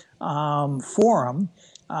single forum.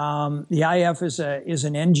 The IAF is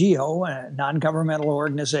an NGO, a non-governmental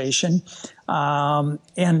organization, and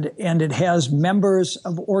it has members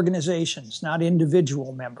of organizations, not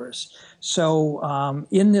individual members. So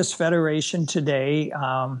in this federation today,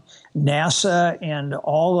 NASA and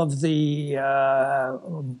all of the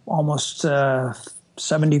almost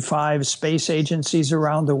 75 space agencies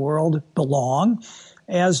around the world belong,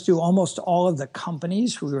 as do almost all of the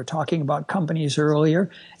companies. We were talking about companies earlier.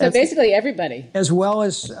 So basically everybody. As well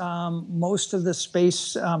as most of the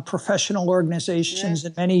space professional organizations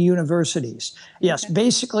and many universities. Yes,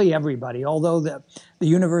 basically everybody, although the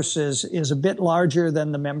universe is a bit larger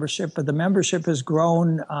than the membership, but the membership has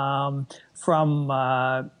grown from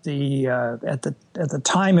at the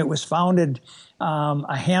time it was founded,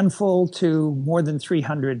 a handful to more than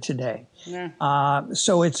 300 today. Yeah.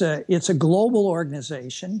 So it's a global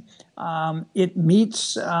organization. It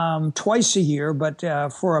meets twice a year, but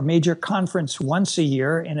for a major conference once a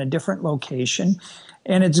year in a different location.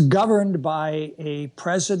 And it's governed by a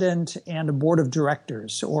president and a board of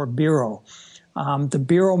directors, or bureau. The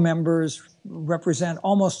bureau members represent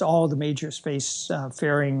almost all of the major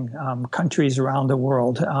space-faring countries around the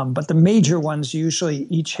world. But the major ones usually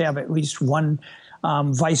each have at least one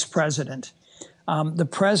vice president. The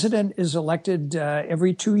president is elected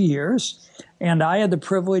every 2 years, and I had the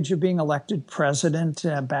privilege of being elected president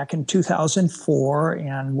back in 2004,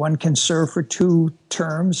 and one can serve for 2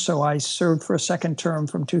 terms, so I served for a second term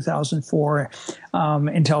from 2004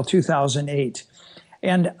 until 2008.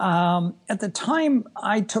 And at the time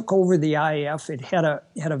I took over the IAF, it had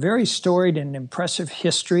a very storied and impressive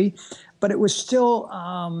history, but it was still,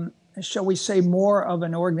 shall we say, more of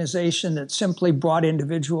an organization that simply brought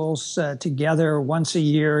individuals together once a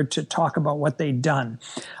year to talk about what they'd done.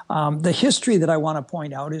 The history that I want to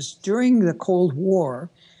point out is during the Cold War,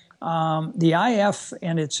 the IF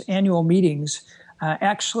and its annual meetings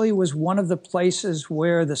actually was one of the places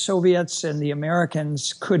where the Soviets and the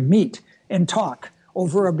Americans could meet and talk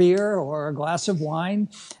over a beer or a glass of wine.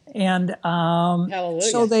 And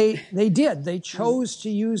so they did. They chose to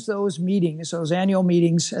use those meetings, those annual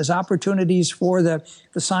meetings, as opportunities for the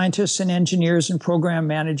scientists and engineers and program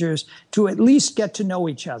managers to at least get to know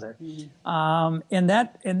each other. And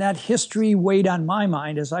that history weighed on my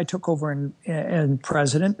mind as I took over in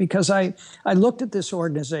president, because I looked at this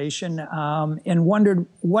organization and wondered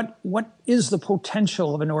what is the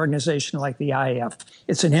potential of an organization like the IAF.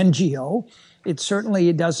 It's an NGO. It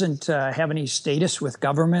certainly doesn't have any status with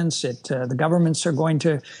governments. The governments are going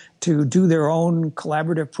to do their own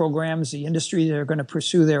collaborative programs. The industry, they're going to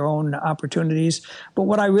pursue their own opportunities. But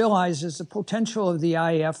what I realize is the potential of the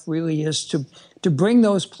IAF really is to bring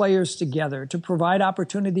those players together, to provide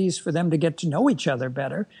opportunities for them to get to know each other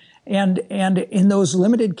better. And in those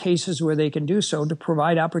limited cases where they can do so, to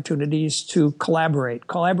provide opportunities to collaborate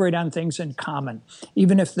on things in common,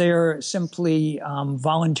 even if they're simply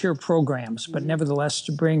volunteer programs, but nevertheless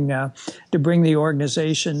to bring the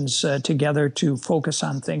organizations together to focus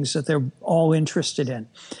on things that they're all interested in.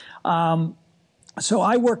 So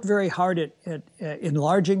I worked very hard at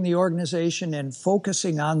enlarging the organization and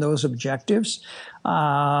focusing on those objectives.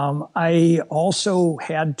 I also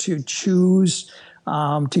had to choose,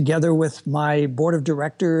 together with my board of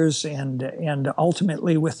directors and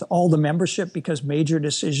ultimately with all the membership, because major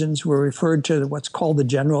decisions were referred to what's called the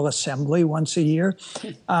General Assembly once a year.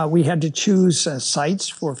 We had to choose sites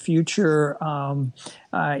for future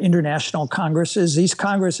international congresses. These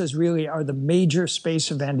congresses really are the major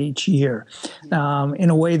space event each year. In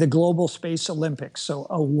a way, the Global Space Olympics. So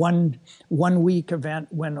a one week event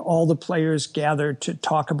when all the players gather to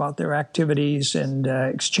talk about their activities and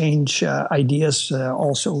exchange ideas.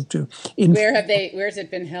 Also to where's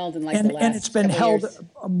it been held in the last and it's been held years?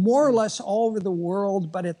 More or less all over the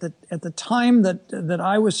world. But at the time that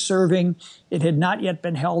I was serving, it had not yet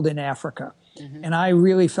been held in Africa. And I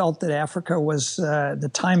really felt that Africa was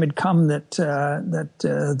the time had come that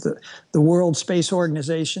the World Space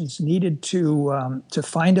Organizations needed to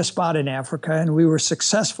find a spot in Africa, and we were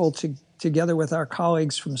successful together with our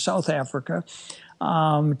colleagues from South Africa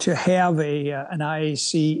to have an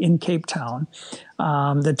IAC in Cape Town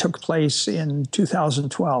that took place in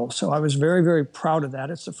 2012. So I was very, very proud of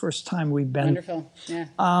that. It's the first time we've been. Wonderful, yeah.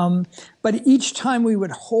 But each time we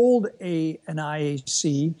would hold an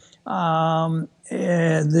IAC,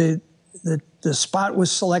 the spot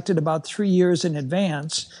was selected about 3 years in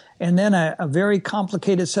advance, and then a very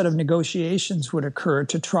complicated set of negotiations would occur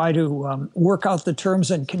to try to work out the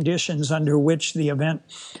terms and conditions under which the event,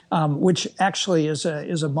 which actually is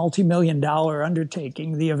a multi-million-dollar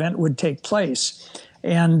undertaking, the event would take place.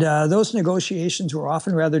 And those negotiations were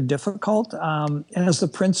often rather difficult. As the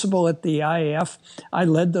principal at the IAF, I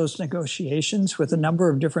led those negotiations with a number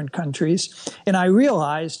of different countries. And I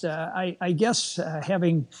realized, I guess,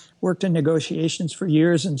 having worked in negotiations for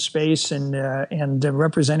years in space and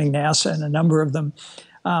representing NASA and a number of them,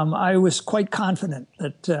 I was quite confident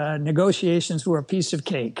that negotiations were a piece of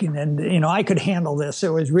cake, and I could handle this.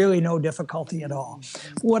 There was really no difficulty at all.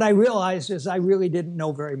 What I realized is I really didn't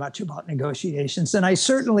know very much about negotiations, and I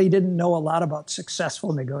certainly didn't know a lot about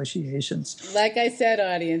successful negotiations. Like I said,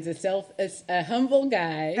 audience, a humble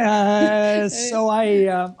guy. So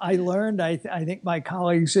I learned. I think my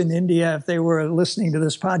colleagues in India, if they were listening to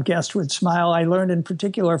this podcast, would smile. I learned in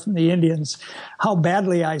particular from the Indians how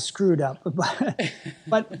badly I screwed up.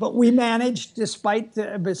 But we managed, despite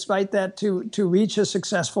that, to reach a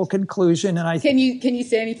successful conclusion. And can you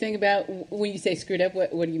say anything about when you say screwed up?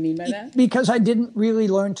 What do you mean by that? Because I didn't really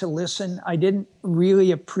learn to listen. I didn't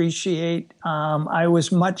really appreciate. I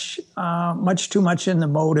was much too much in the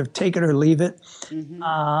mode of take it or leave it.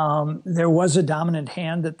 There was a dominant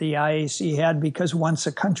hand that the IAC had, because once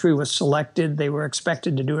a country was selected, they were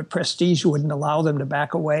expected to do it. Prestige wouldn't allow them to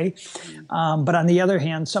back away. But on the other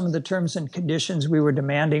hand, some of the terms and conditions we were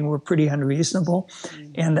demanding were pretty unreasonable.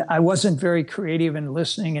 And I wasn't very creative in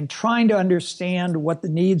listening and trying to understand what the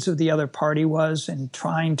needs of the other party was, and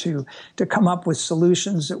trying to come up with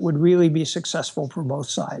solutions that would really be successful for both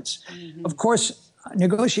sides. Of course,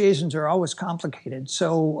 negotiations are always complicated.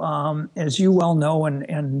 So as you well know,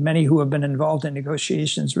 and many who have been involved in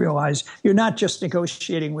negotiations realize, you're not just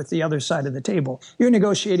negotiating with the other side of the table. You're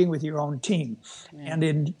negotiating with your own team. Yeah. And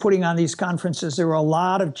in putting on these conferences, there were a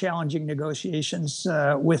lot of challenging negotiations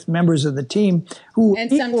with members of the team who were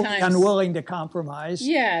equally unwilling to compromise.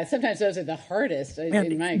 Yeah, sometimes those are the hardest,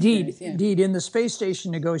 in my experience. Yeah. Indeed. In the space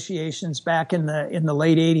station negotiations back in the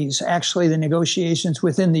late 80s, actually the negotiations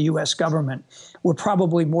within the U.S. government were were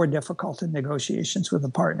probably more difficult in negotiations with the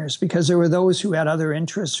partners, because there were those who had other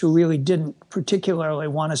interests who really didn't particularly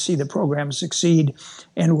want to see the program succeed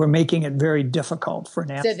and were making it very difficult for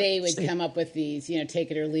NASA. So they would come up with these,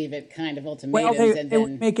 take it or leave it kind of ultimatums. Well, they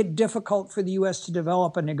would make it difficult for the U.S. to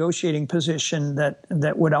develop a negotiating position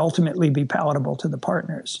that would ultimately be palatable to the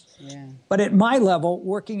partners. Yeah. But at my level,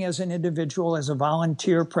 working as an individual, as a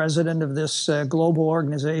volunteer president of this global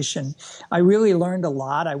organization, I really learned a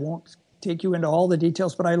lot. I won't take you into all the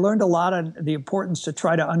details, but I learned a lot on the importance to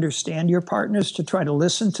try to understand your partners, to try to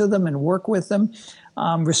listen to them and work with them,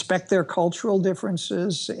 respect their cultural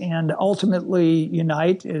differences, and ultimately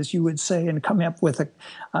unite, as you would say, and come up with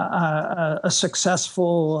a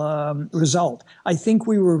successful result. I think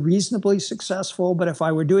we were reasonably successful, but if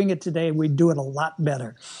I were doing it today, we'd do it a lot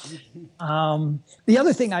better. The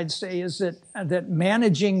other thing I'd say is that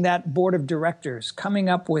managing that board of directors, coming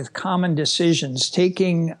up with common decisions,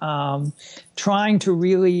 trying to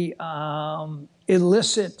really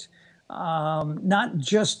elicit not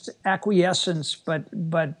just acquiescence,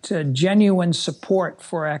 but genuine support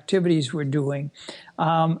for activities we're doing,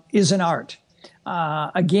 is an art.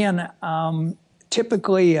 Again,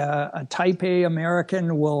 typically a type A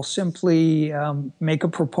American will simply make a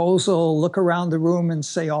proposal, look around the room, and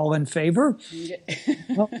say all in favor.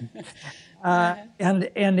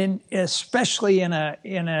 Especially in a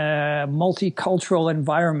multicultural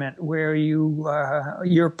environment where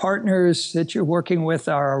your partners that you're working with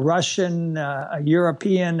are a Russian, a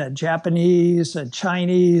European, a Japanese, a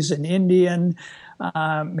Chinese, an Indian,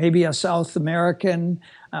 maybe a South American,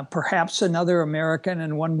 perhaps another American,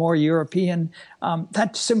 and one more European.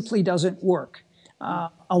 That simply doesn't work.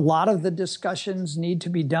 A lot of the discussions need to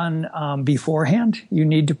be done beforehand. You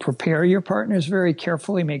need to prepare your partners very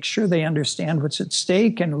carefully, make sure they understand what's at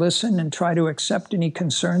stake, and listen and try to accept any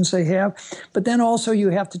concerns they have. But then also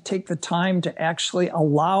you have to take the time to actually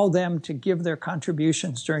allow them to give their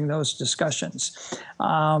contributions during those discussions.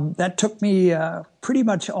 That took me pretty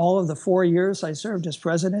much all of the 4 years I served as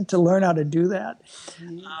president to learn how to do that.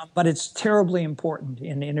 But it's terribly important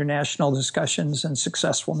in international discussions and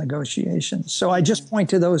successful negotiations. So I just point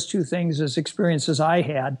to those two things as experiences I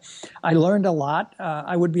had. I learned a lot.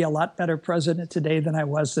 I would be a lot better president today than I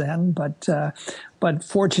was then, but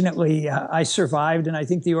fortunately I survived, and I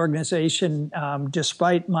think the organization,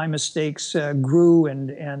 despite my mistakes, grew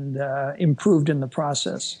and improved in the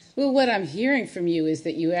process. Well, what I'm hearing from you is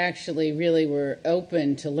that you actually really were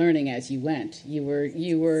open to learning as you went. You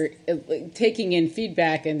were taking in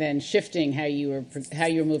feedback and then shifting how you were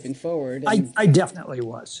moving forward. I definitely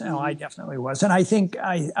was. No, I definitely was, and I think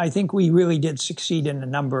we really did succeed in a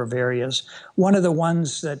number of areas. One of the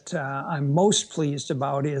ones that I'm most pleased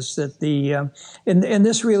about is that and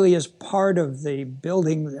this really is part of the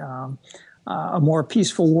building a more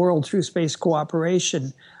peaceful world through space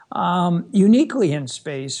cooperation. Uniquely in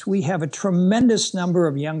space, we have a tremendous number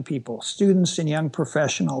of young people, students and young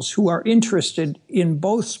professionals, who are interested in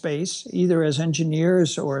both space, either as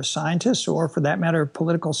engineers or as scientists, or for that matter,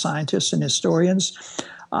 political scientists and historians,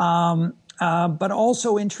 but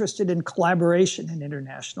also interested in collaboration in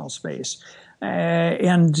international space.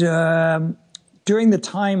 During the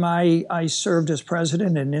time I served as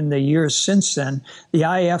president and in the years since then, the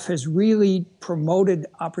IAF has really promoted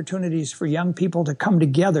opportunities for young people to come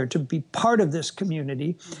together, to be part of this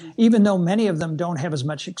community, even though many of them don't have as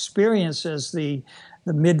much experience as the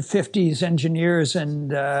mid-50s engineers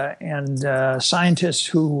and scientists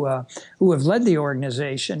who have led the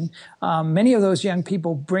organization. Many of those young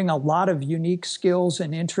people bring a lot of unique skills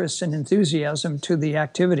and interests and enthusiasm to the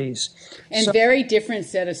activities. And very different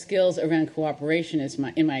set of skills around cooperation,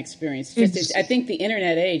 in my experience. I think the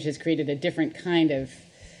internet age has created a different kind of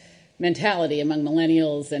mentality among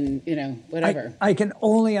millennials and whatever. I can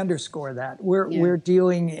only underscore that. We're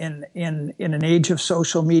dealing in an age of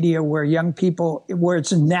social media where young people, where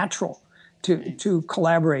it's natural to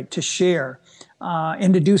collaborate, to share,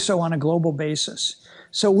 and to do so on a global basis.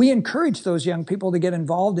 So we encourage those young people to get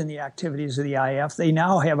involved in the activities of the IAF. They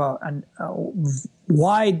now have a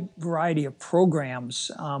wide variety of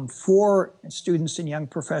programs for students and young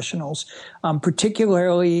professionals,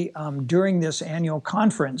 particularly during this annual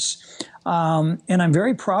conference. And I'm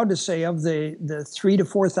very proud to say of the 3,000 to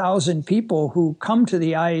 4,000 people who come to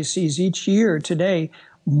the IACs each year today,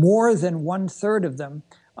 more than 1/3 of them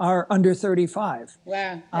are under 35.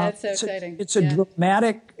 Wow, that's so exciting. It's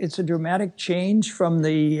a dramatic change from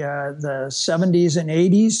the 70s and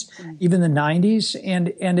 80s, even the 90s,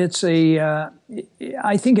 and it's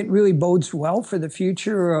I think it really bodes well for the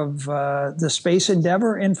future of the space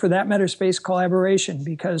endeavor, and for that matter, space collaboration,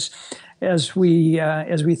 because as we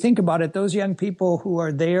think about it, those young people who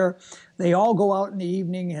are there, they all go out in the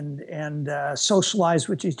evening and socialize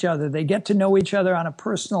with each other. They get to know each other on a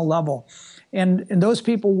personal level. And those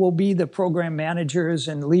people will be the program managers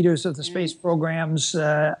and leaders of the space programs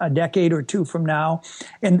a decade or two from now.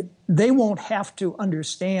 And they won't have to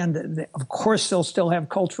understand that, of course, they'll still have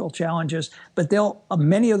cultural challenges, but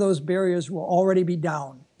many of those barriers will already be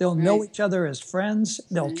down. They'll know each other as friends,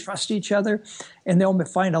 they'll trust each other, and they'll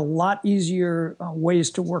find a lot easier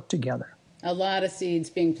ways to work together. A lot of seeds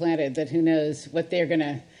being planted that who knows what they're going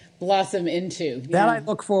to blossom into. That I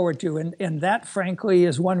look forward to, and that, frankly,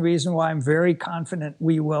 is one reason why I'm very confident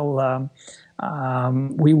we will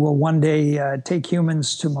one day take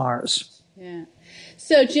humans to Mars. Yeah.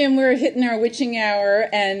 So, Jim, we're hitting our witching hour,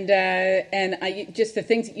 and just the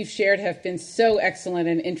things that you've shared have been so excellent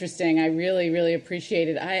and interesting. I really, really appreciate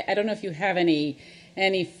it. I don't know if you have any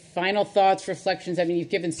final thoughts, reflections. I mean, you've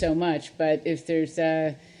given so much, but if there's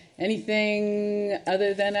anything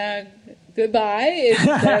other than a goodbye,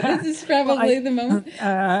 this is probably the moment.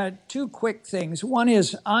 Two quick things. One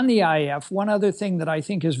is on the IF. One other thing that I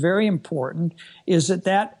think is very important is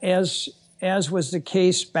that as was the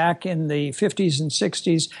case back in the 50s and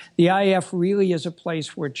 60s, the IF really is a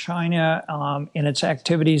place where China in its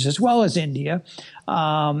activities, as well as India,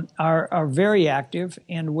 are very active,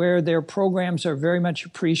 and where their programs are very much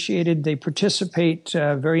appreciated. They participate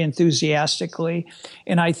very enthusiastically.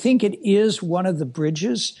 And I think it is one of the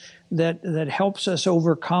bridges that helps us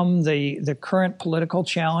overcome the current political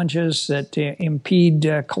challenges that impede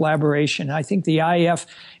collaboration. I think the IF,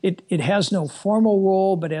 it has no formal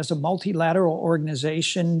role, but as a multilateral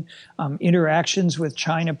organization, interactions with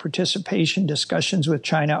China, participation, discussions with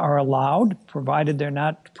China are allowed, provided they're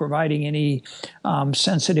not providing any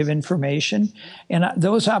sensitive information. And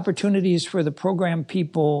those opportunities for the program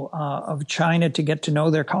people of China to get to know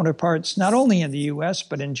their counterparts, not only in the U.S.,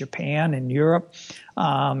 but in Japan and Europe,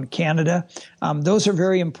 Canada, those are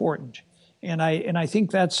very important. And I think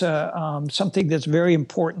that's something that's very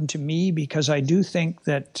important to me, because I do think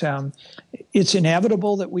that it's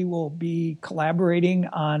inevitable that we will be collaborating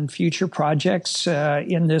on future projects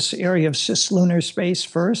in this area of cislunar space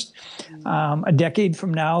first. A decade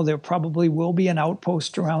from now, there probably will be an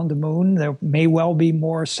outpost around the moon. There may well be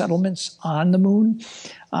more settlements on the moon.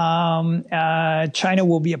 China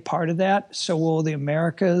will be a part of that. So will the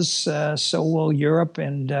Americas. So will Europe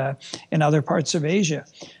and other parts of Asia.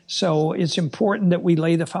 So it's important that we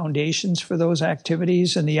lay the foundations for those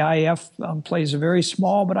activities, and the IF plays a very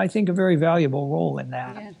small, but I think a very valuable role in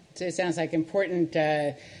that. Yeah. So it sounds like important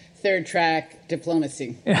third track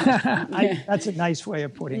diplomacy. That's a nice way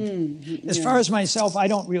of putting it. As far as myself, I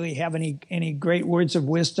don't really have any great words of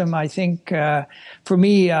wisdom. I think for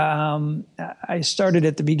me, I started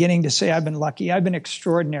at the beginning to say I've been lucky. I've been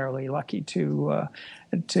extraordinarily lucky to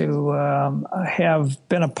have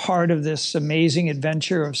been a part of this amazing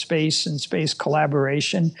adventure of space and space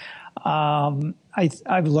collaboration.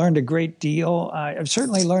 I've learned a great deal. I've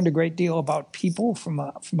certainly learned a great deal about people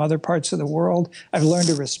from other parts of the world. I've learned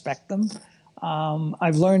to respect them.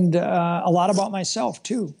 I've learned a lot about myself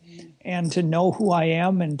too, and to know who I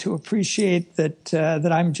am, and to appreciate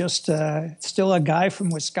that I'm just still a guy from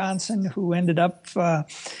Wisconsin who ended up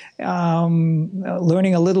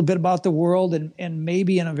learning a little bit about the world, and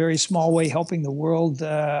maybe in a very small way helping the world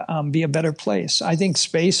be a better place. I think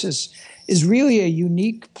space is really a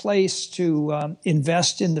unique place to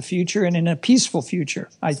invest in the future, and in a peaceful future.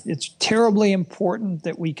 It's terribly important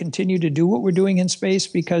that we continue to do what we're doing in space,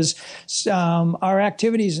 because our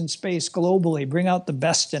activities in space globally bring out the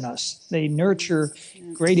best in us. They nurture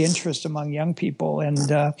great interest among young people, and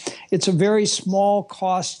it's a very small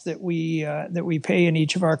cost that we pay in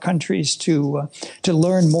each of our countries to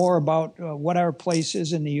learn more about what our place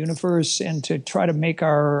is in the universe, and to try to make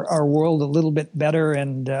our world a little bit better,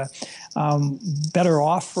 and better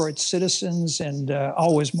off for its citizens, and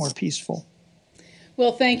always more peaceful.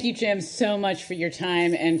 Well, thank you, Jim, so much for your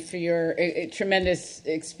time and for your tremendous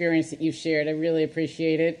experience that you've shared. I really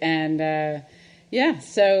appreciate it. And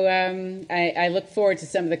so I look forward to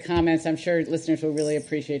some of the comments. I'm sure listeners will really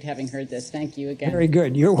appreciate having heard this. Thank you again. Very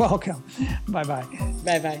good. You're welcome. Bye-bye.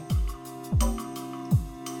 Bye-bye.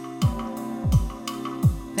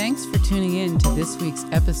 Thanks for tuning in to this week's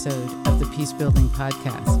episode of the Peace Building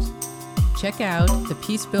Podcast. Check out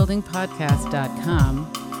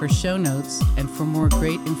thepeacebuildingpodcast.com for show notes and for more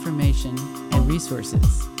great information and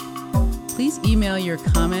resources. Please email your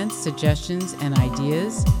comments, suggestions, and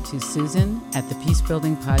ideas to Susan at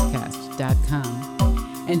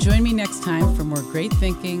thepeacebuildingpodcast.com. And join me next time for more great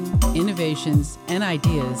thinking, innovations, and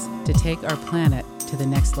ideas to take our planet to the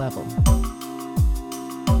next level.